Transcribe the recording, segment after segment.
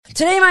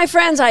Today, my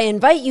friends, I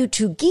invite you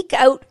to geek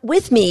out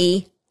with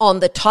me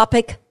on the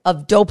topic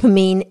of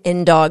dopamine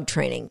in dog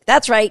training.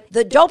 That's right.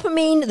 The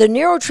dopamine, the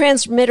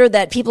neurotransmitter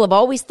that people have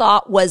always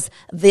thought was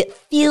the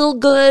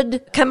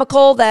feel-good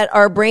chemical that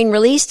our brain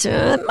released,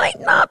 might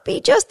not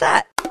be just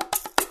that.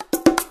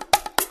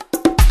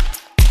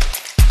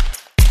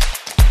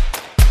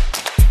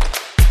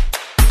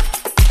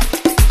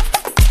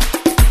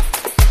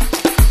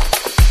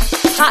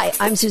 Hi,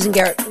 I'm Susan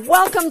Garrett.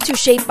 Welcome to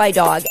Shaped by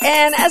Dog.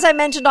 And as I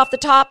mentioned off the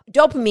top,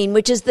 dopamine,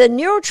 which is the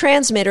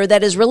neurotransmitter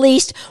that is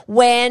released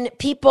when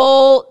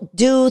people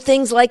do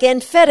things like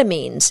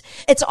amphetamines.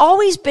 It's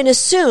always been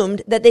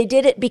assumed that they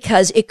did it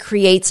because it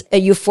creates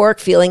a euphoric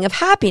feeling of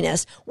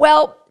happiness.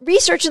 Well,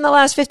 research in the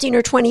last 15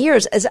 or 20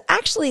 years has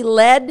actually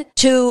led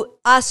to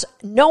us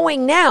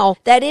knowing now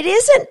that it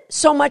isn't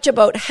so much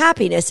about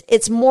happiness.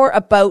 It's more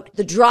about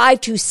the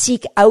drive to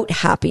seek out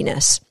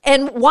happiness.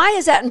 And why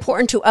is that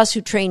important to us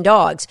who train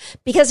dogs?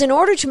 Because in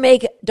order to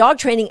make dog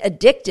training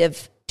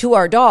addictive to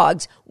our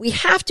dogs, we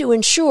have to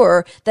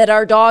ensure that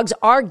our dogs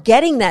are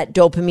getting that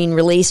dopamine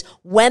release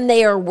when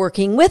they are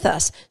working with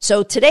us.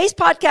 So today's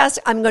podcast,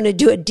 I'm going to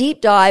do a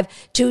deep dive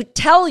to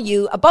tell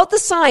you about the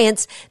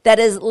science that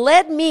has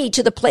led me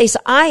to the place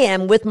I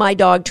am with my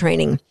dog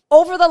training.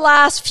 Over the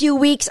last few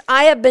weeks,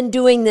 I have been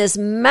doing this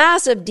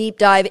massive deep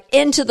dive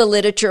into the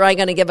literature. I'm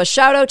going to give a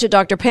shout out to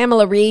Dr.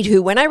 Pamela Reed,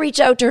 who when I reached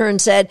out to her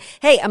and said,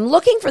 hey, I'm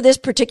looking for this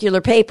particular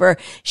paper,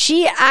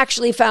 she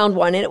actually found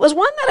one. And it was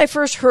one that I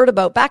first heard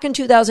about back in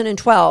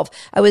 2012.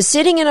 I was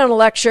sitting in on a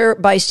lecture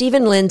by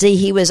Stephen Lindsay.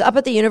 He was up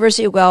at the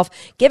University of Guelph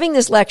giving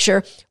this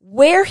lecture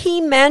where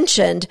he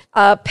mentioned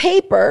a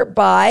paper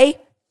by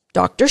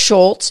Dr.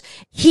 Schultz.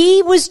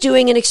 He was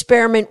doing an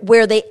experiment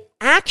where they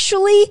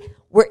actually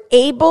were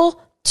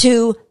able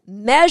to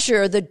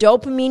measure the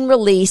dopamine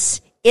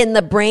release in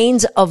the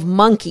brains of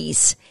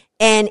monkeys.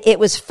 And it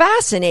was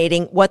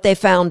fascinating what they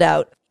found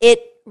out.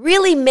 It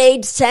really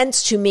made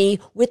sense to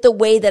me with the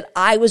way that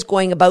I was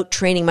going about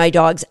training my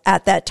dogs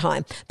at that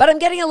time. But I'm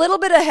getting a little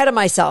bit ahead of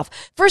myself.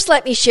 First,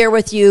 let me share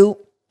with you,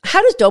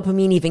 how does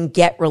dopamine even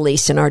get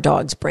released in our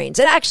dog's brains?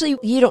 And actually,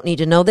 you don't need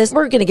to know this.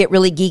 We're going to get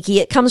really geeky.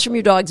 It comes from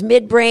your dog's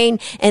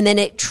midbrain, and then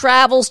it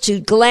travels to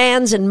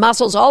glands and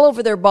muscles all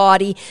over their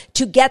body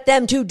to get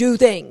them to do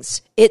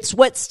things. It's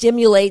what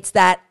stimulates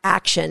that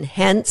action.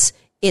 Hence,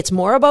 it's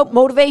more about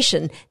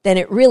motivation than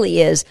it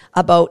really is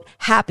about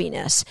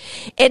happiness.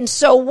 And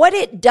so what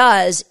it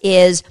does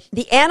is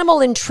the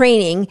animal in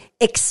training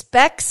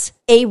expects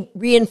a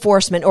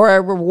reinforcement or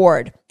a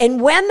reward.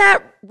 And when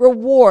that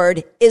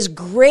reward is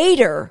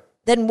greater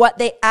than what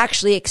they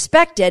actually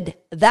expected,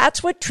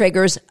 that's what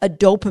triggers a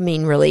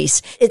dopamine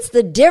release. It's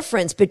the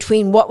difference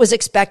between what was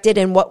expected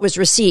and what was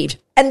received.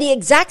 And the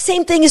exact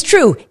same thing is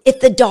true if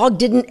the dog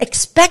didn't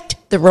expect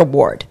the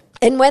reward.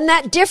 And when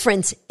that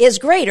difference is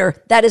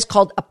greater, that is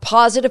called a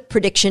positive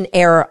prediction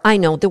error. I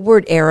know the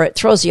word error, it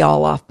throws you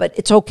all off, but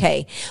it's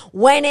okay.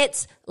 When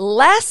it's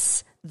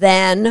less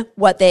than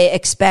what they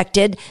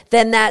expected,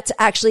 then that's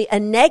actually a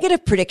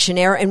negative prediction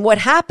error. And what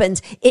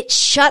happens, it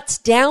shuts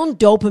down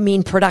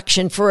dopamine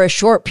production for a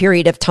short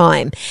period of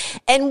time.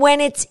 And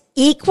when it's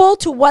equal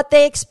to what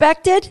they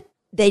expected,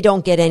 they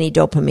don't get any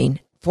dopamine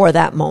for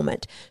that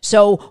moment.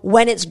 So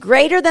when it's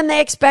greater than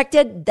they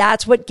expected,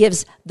 that's what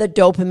gives the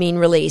dopamine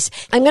release.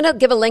 I'm going to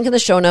give a link in the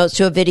show notes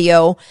to a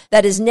video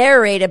that is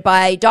narrated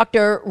by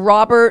Dr.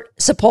 Robert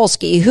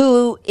Sapolsky,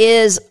 who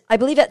is, I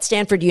believe, at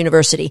Stanford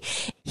University.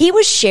 He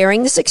was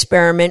sharing this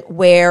experiment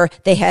where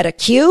they had a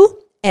cue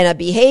and a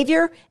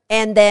behavior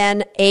and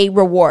then a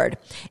reward.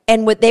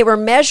 And what they were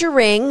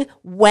measuring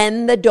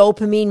when the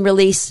dopamine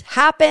release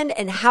happened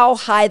and how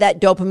high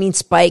that dopamine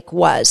spike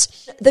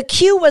was. The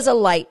cue was a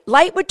light.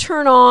 Light would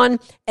turn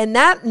on, and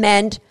that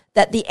meant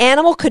that the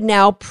animal could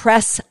now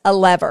press a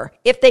lever.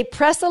 If they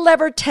press the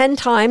lever 10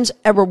 times,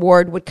 a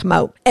reward would come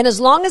out. And as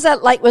long as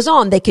that light was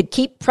on, they could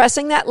keep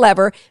pressing that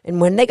lever.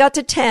 And when they got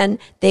to 10,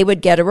 they would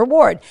get a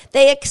reward.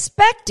 They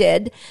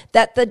expected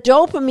that the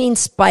dopamine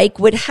spike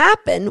would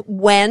happen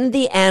when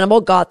the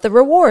animal got the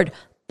reward.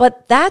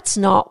 But that's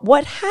not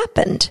what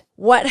happened.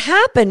 What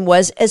happened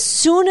was as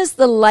soon as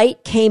the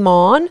light came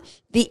on,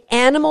 the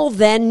animal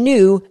then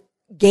knew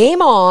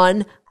game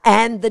on,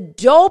 and the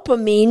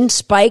dopamine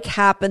spike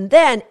happened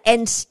then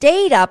and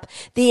stayed up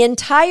the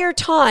entire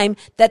time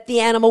that the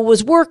animal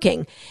was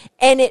working.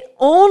 And it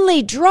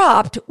only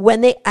dropped when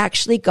they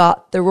actually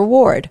got the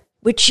reward,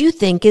 which you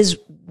think is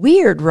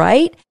weird,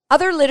 right?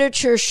 Other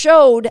literature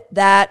showed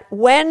that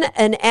when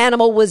an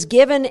animal was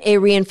given a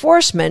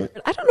reinforcement,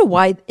 I don't know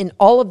why in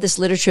all of this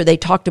literature they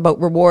talked about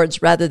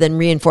rewards rather than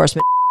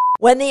reinforcement.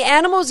 When the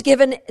animal was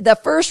given the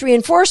first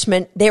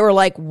reinforcement, they were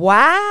like,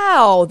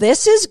 wow,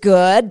 this is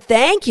good.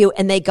 Thank you.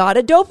 And they got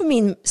a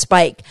dopamine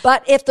spike.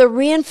 But if the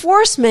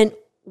reinforcement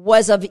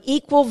was of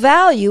equal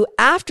value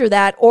after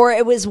that, or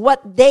it was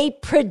what they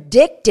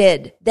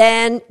predicted,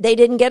 then they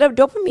didn't get a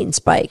dopamine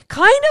spike.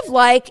 Kind of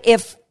like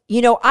if,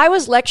 I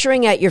was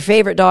lecturing at your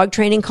favorite dog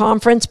training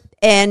conference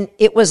and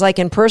it was like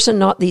in person,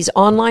 not these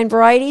online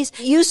varieties.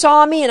 You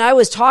saw me and I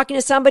was talking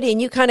to somebody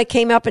and you kind of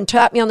came up and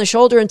tapped me on the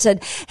shoulder and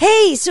said,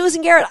 "Hey,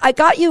 Susan Garrett, I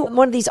got you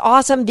one of these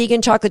awesome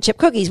vegan chocolate chip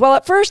cookies." Well,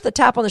 at first the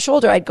tap on the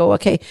shoulder, I'd go,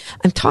 "Okay,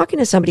 I'm talking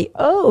to somebody.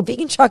 Oh,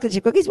 vegan chocolate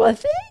chip cookies. Well,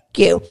 thank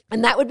you."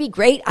 And that would be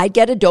great. I'd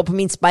get a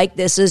dopamine spike.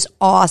 This is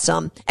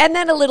awesome. And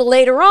then a little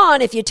later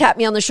on, if you tap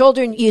me on the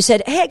shoulder and you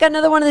said, "Hey, I got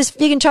another one of this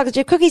vegan chocolate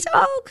chip cookies."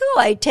 Oh,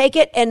 cool. I'd take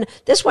it. And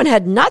this one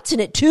had nuts in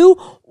it too.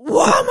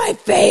 Wow, my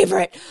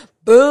favorite.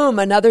 Boom,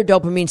 another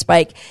dopamine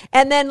spike.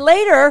 And then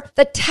later,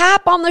 the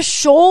tap on the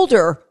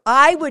shoulder,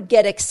 I would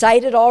get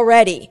excited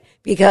already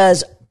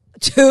because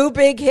 2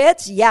 big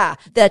hits. Yeah,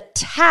 the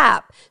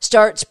tap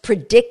starts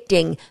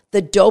predicting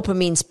the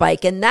dopamine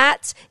spike. And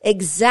that's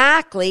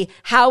exactly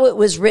how it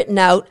was written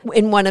out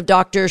in one of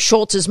Dr.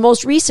 Schultz's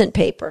most recent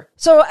paper.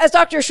 So as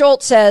Dr.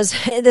 Schultz says,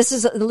 this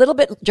is a little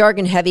bit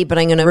jargon heavy, but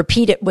I'm going to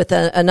repeat it with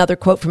another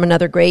quote from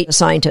another great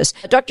scientist.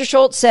 Dr.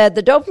 Schultz said,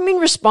 "The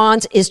dopamine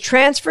response is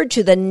transferred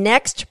to the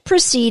next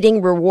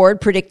preceding reward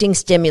predicting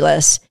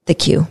stimulus, the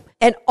cue,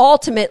 and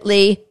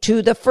ultimately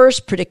to the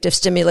first predictive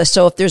stimulus."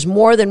 So if there's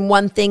more than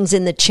one things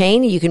in the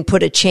chain, you can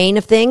put a chain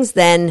of things,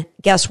 then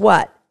guess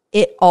what?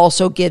 It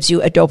also gives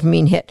you a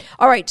dopamine hit.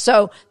 All right,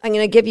 so I'm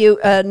going to give you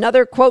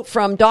another quote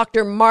from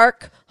Dr.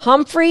 Mark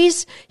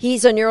Humphreys.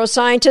 He's a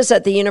neuroscientist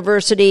at the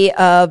University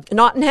of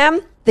Nottingham.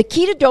 "The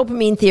key to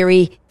dopamine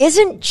theory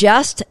isn't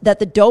just that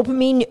the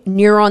dopamine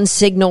neuron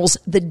signals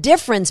the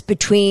difference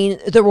between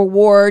the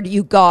reward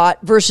you got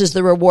versus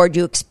the reward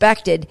you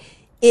expected.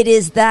 It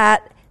is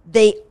that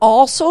they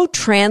also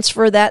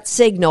transfer that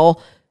signal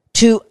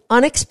to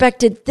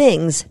unexpected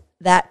things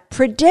that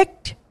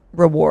predict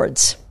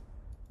rewards."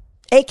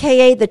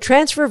 AKA the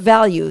transfer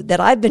value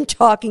that I've been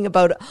talking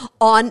about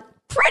on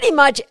pretty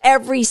much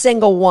every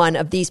single one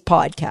of these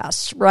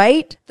podcasts,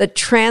 right? The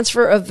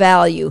transfer of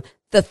value,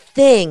 the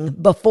thing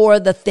before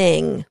the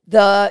thing.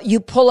 You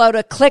pull out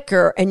a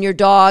clicker and your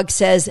dog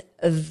says,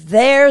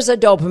 "There's a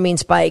dopamine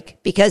spike,"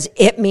 because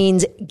it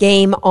means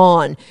game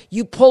on.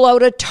 You pull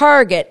out a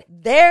target.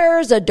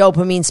 There's a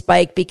dopamine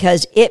spike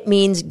because it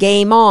means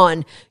game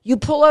on. You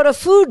pull out a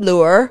food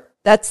lure.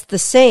 That's the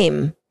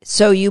same.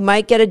 So you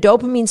might get a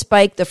dopamine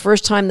spike the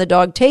first time the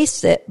dog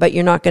tastes it, but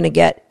you're not going to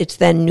get, it's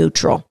then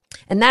neutral.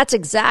 And that's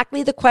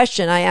exactly the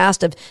question I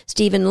asked of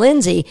Stephen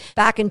Lindsay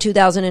back in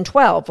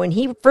 2012 when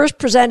he first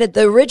presented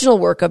the original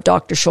work of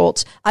Dr.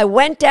 Schultz. I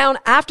went down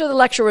after the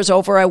lecture was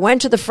over. I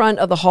went to the front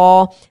of the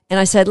hall and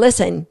I said,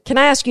 "Listen, can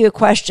I ask you a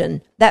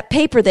question? That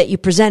paper that you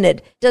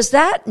presented, does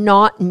that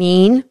not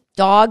mean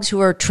dogs who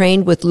are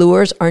trained with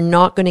lures are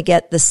not going to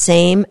get the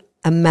same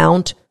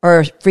amount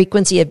or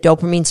frequency of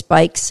dopamine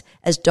spikes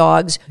as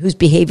dogs whose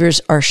behaviors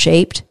are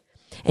shaped?"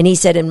 And he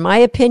said, "In my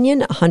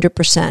opinion,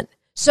 100%.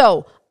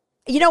 So,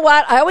 you know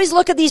what? I always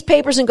look at these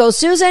papers and go,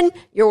 "Susan,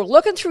 you're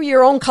looking through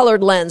your own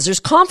colored lens. There's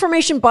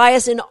confirmation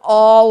bias in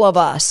all of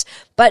us."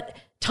 But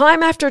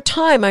time after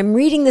time, I'm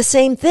reading the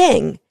same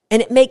thing.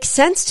 And it makes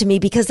sense to me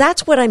because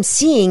that's what I'm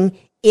seeing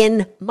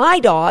in my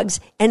dogs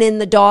and in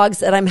the dogs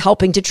that I'm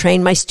helping to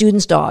train my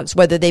students' dogs,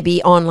 whether they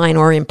be online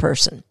or in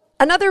person.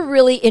 Another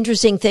really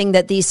interesting thing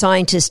that these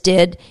scientists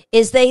did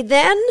is they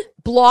then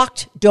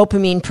blocked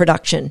dopamine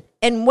production.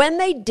 And when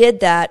they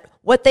did that,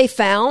 what they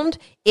found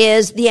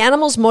is the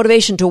animal's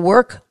motivation to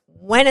work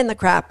went in the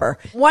crapper.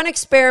 One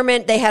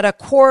experiment, they had a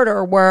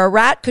corridor where a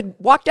rat could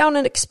walk down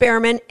an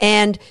experiment,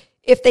 and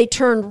if they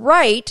turned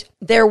right,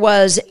 there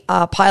was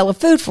a pile of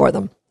food for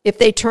them. If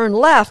they turned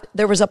left,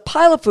 there was a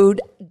pile of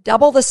food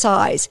double the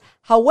size.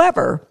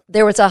 However,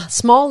 there was a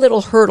small little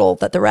hurdle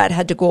that the rat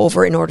had to go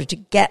over in order to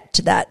get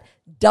to that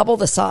double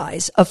the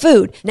size of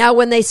food. Now,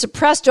 when they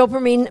suppressed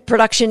dopamine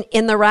production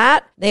in the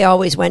rat, they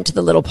always went to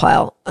the little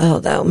pile. "Oh,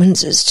 that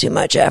one's is too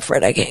much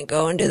effort. I can't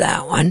go and do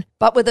that one."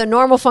 But with a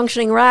normal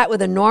functioning rat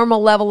with a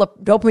normal level of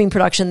dopamine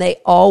production, they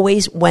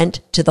always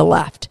went to the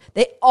left.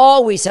 They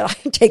always said, "I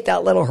can take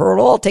that little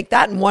hurdle. I'll take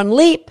that in one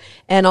leap."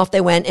 And off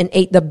they went and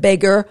ate the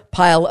bigger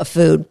pile of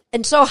food.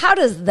 And so how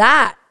does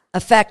that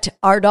affect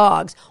our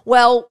dogs?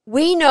 Well,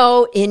 we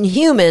know in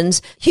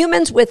humans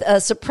with a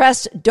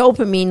suppressed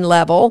dopamine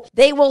level,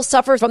 they will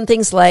suffer from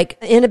things like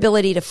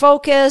inability to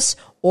focus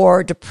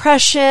or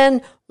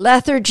depression,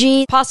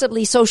 lethargy,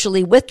 possibly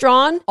socially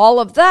withdrawn, all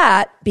of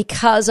that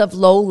because of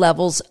low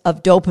levels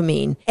of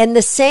dopamine. And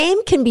the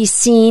same can be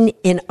seen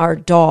in our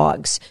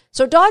dogs.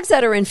 So dogs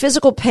that are in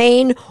physical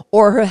pain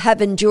or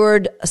have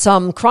endured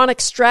some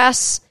chronic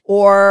stress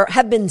or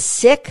have been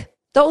sick,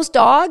 those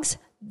dogs,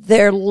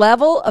 their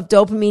level of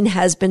dopamine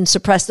has been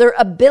suppressed. Their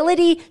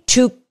ability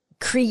to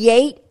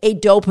create a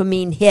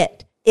dopamine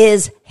hit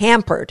is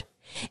hampered.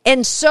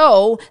 And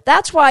so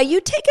that's why you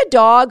take a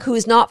dog who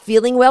is not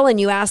feeling well and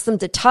you ask them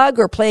to tug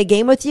or play a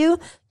game with you,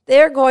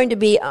 they're going to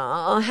be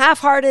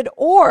half-hearted,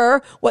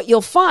 or what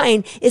you'll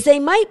find is they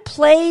might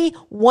play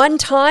one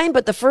time,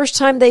 but the first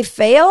time they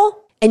fail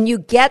and you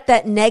get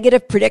that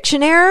negative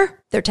prediction error,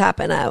 they're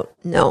tapping out.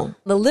 No,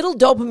 the little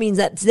dopamine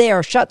that's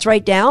there shuts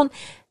right down.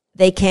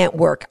 They can't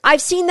work.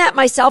 I've seen that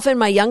myself in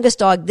my youngest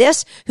dog,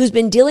 who's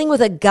been dealing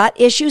with a gut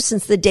issue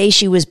since the day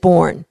she was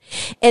born.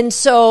 And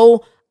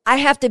so I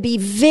have to be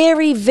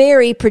very,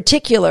 very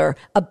particular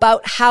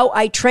about how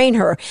I train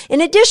her.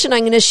 In addition,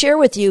 I'm going to share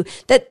with you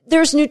that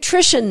there's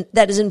nutrition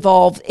that is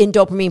involved in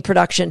dopamine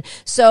production.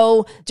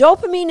 So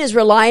dopamine is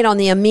reliant on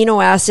the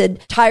amino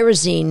acid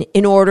tyrosine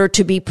in order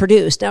to be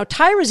produced. Now,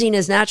 tyrosine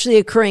is naturally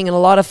occurring in a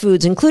lot of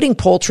foods, including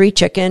poultry,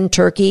 chicken,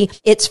 turkey.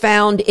 It's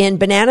found in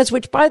bananas,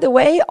 which, by the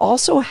way,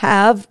 also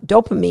have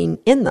dopamine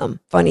in them.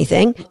 Funny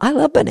thing. I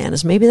love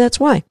bananas. Maybe that's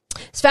why.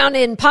 It's found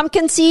in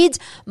pumpkin seeds.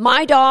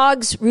 My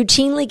dogs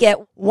routinely get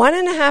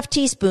 1.5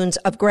 teaspoons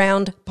of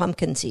ground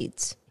pumpkin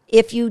seeds.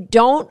 If you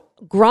don't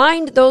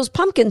grind those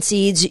pumpkin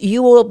seeds,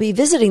 you will be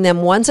visiting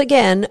them once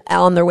again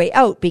on their way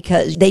out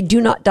because they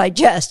do not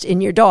digest in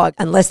your dog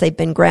unless they've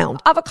been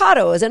ground.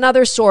 Avocado is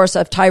another source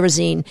of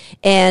tyrosine,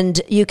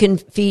 and you can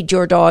feed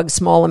your dog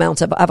small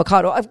amounts of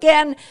avocado.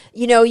 Again,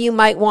 you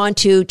might want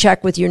to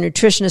check with your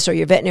nutritionist or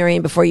your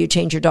veterinarian before you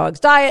change your dog's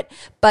diet,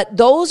 but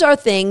those are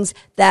things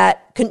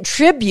that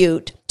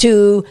contribute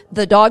to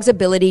the dog's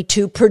ability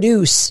to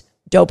produce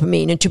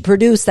dopamine and to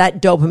produce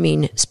that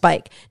dopamine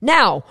spike.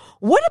 Now,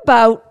 what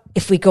about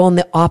if we go on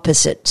the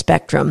opposite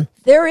spectrum?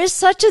 There is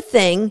such a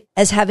thing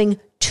as having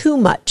too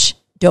much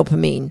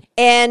dopamine.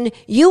 And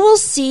you will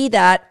see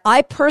that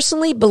I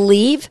personally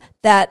believe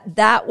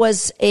that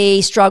was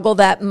a struggle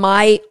that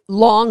my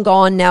long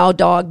gone now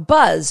dog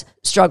Buzz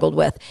struggled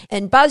with.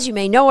 And Buzz, you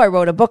may know, I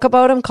wrote a book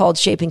about him called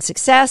Shaping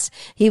Success.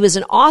 He was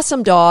an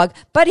awesome dog,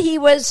 but he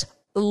was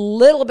a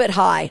little bit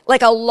high,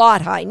 like a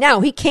lot high. Now,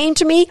 he came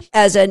to me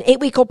as an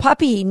 8-week-old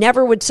puppy. He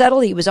never would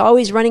settle. He was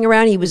always running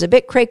around. He was a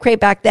bit cray-cray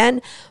back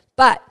then.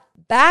 But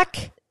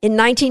back in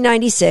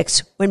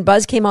 1996, when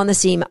Buzz came on the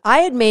scene, I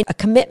had made a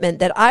commitment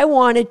that I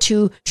wanted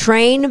to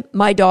train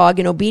my dog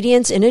in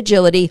obedience and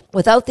agility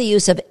without the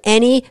use of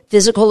any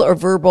physical or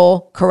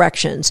verbal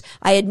corrections.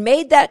 I had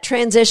made that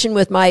transition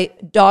with my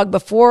dog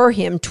before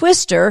him,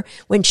 Twister,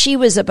 when she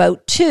was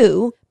about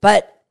 2,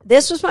 but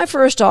this was my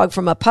first dog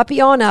from a puppy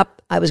on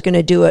up. I was going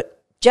to do it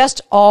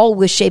just all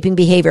with shaping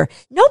behavior.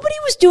 Nobody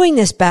was doing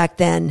this back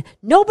then.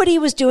 Nobody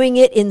was doing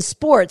it in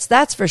sports,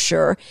 that's for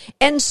sure.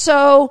 And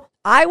so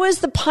I was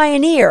the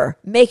pioneer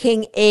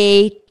making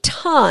a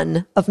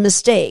ton of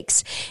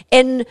mistakes.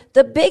 And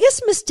the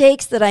biggest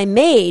mistakes that I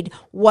made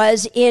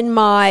was in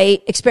my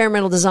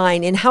experimental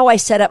design, in how I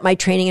set up my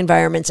training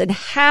environments, and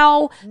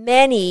how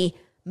many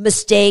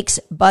mistakes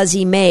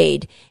Buzzy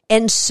made.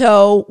 And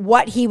so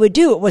what he would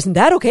do, it wasn't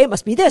that, okay, it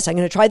must be this. I'm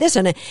going to try this.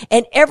 And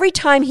every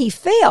time he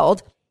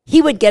failed,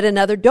 he would get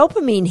another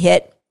dopamine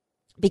hit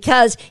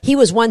because he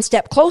was one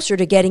step closer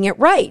to getting it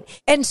right.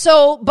 And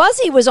so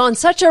Buzzy was on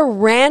such a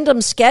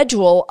random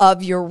schedule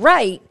of you're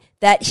right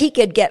that he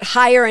could get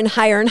higher and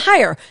higher and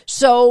higher.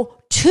 So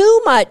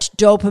too much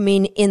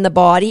dopamine in the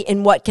body,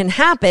 and what can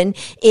happen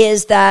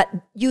is that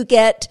you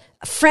get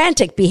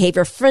frantic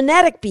behavior,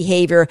 frenetic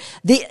behavior,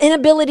 the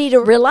inability to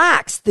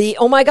relax, the,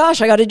 oh my gosh,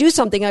 I got to do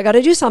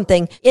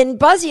something. In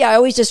Buzzy, I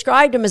always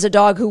described him as a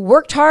dog who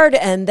worked hard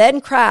and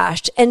then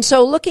crashed. And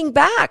so looking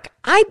back,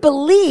 I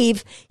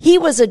believe he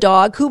was a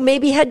dog who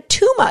maybe had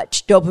too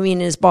much dopamine in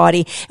his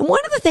body. And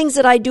one of the things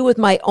that I do with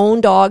my own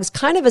dogs,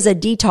 kind of as a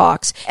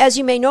detox, as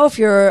you may know, if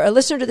you're a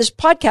listener to this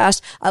podcast,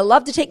 I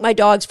love to take my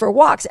dogs for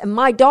walks. And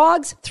my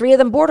dogs, 3 of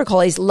them border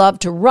collies, love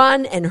to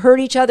run and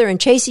hurt each other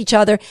and chase each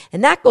other.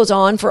 And that goes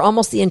on for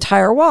almost the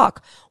entire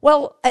walk.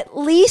 Well, at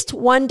least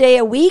one day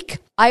a week,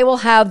 I will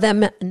have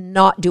them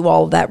not do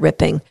all of that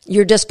ripping.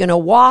 You're just going to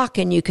walk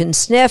and you can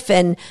sniff,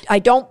 and I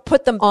don't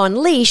put them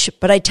on leash,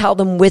 but I tell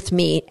them with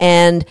me,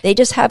 and they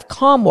just have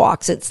calm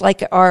walks. It's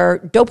like our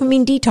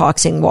dopamine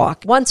detoxing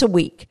walk once a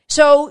week.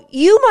 So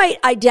you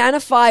might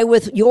identify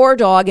with your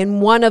dog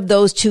in one of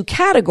those 2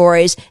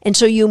 categories, and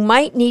so you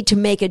might need to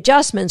make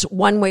adjustments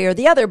one way or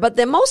the other. But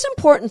the most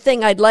important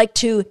thing I'd like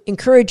to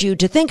encourage you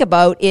to think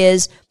about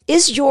is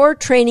your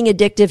training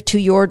addictive to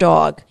your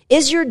dog?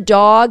 Is your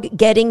dog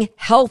getting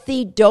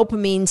healthy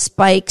dopamine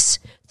spikes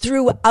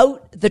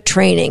throughout the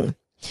training?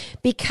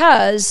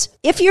 Because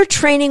if you're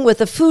training with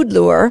a food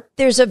lure,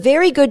 there's a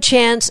very good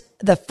chance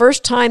the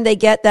first time they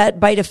get that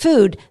bite of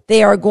food,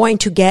 they are going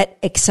to get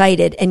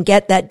excited and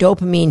get that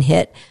dopamine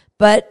hit.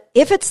 But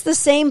if it's the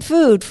same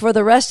food for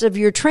the rest of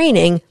your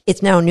training,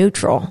 it's now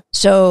neutral.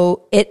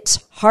 So it's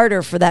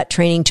harder for that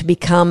training to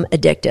become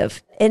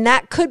addictive. And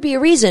that could be a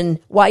reason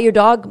why your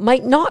dog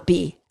might not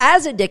be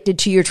as addicted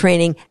to your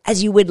training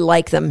as you would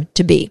like them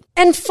to be.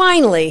 And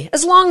finally,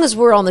 as long as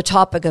we're on the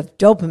topic of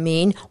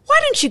dopamine, why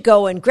don't you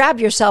go and grab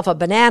yourself a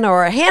banana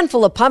or a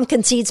handful of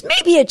pumpkin seeds,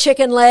 maybe a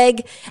chicken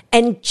leg,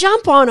 and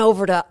jump on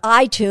over to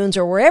iTunes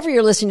or wherever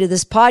you're listening to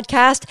this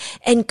podcast,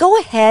 and go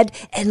ahead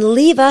and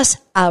leave us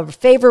a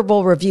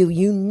favorable review.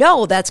 You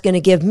know that's going to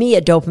give me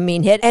a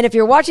dopamine hit. And if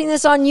you're watching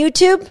this on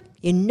YouTube,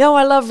 you know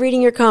I love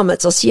reading your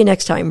comments. I'll see you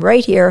next time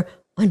right here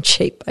on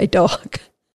Shaped by Dog.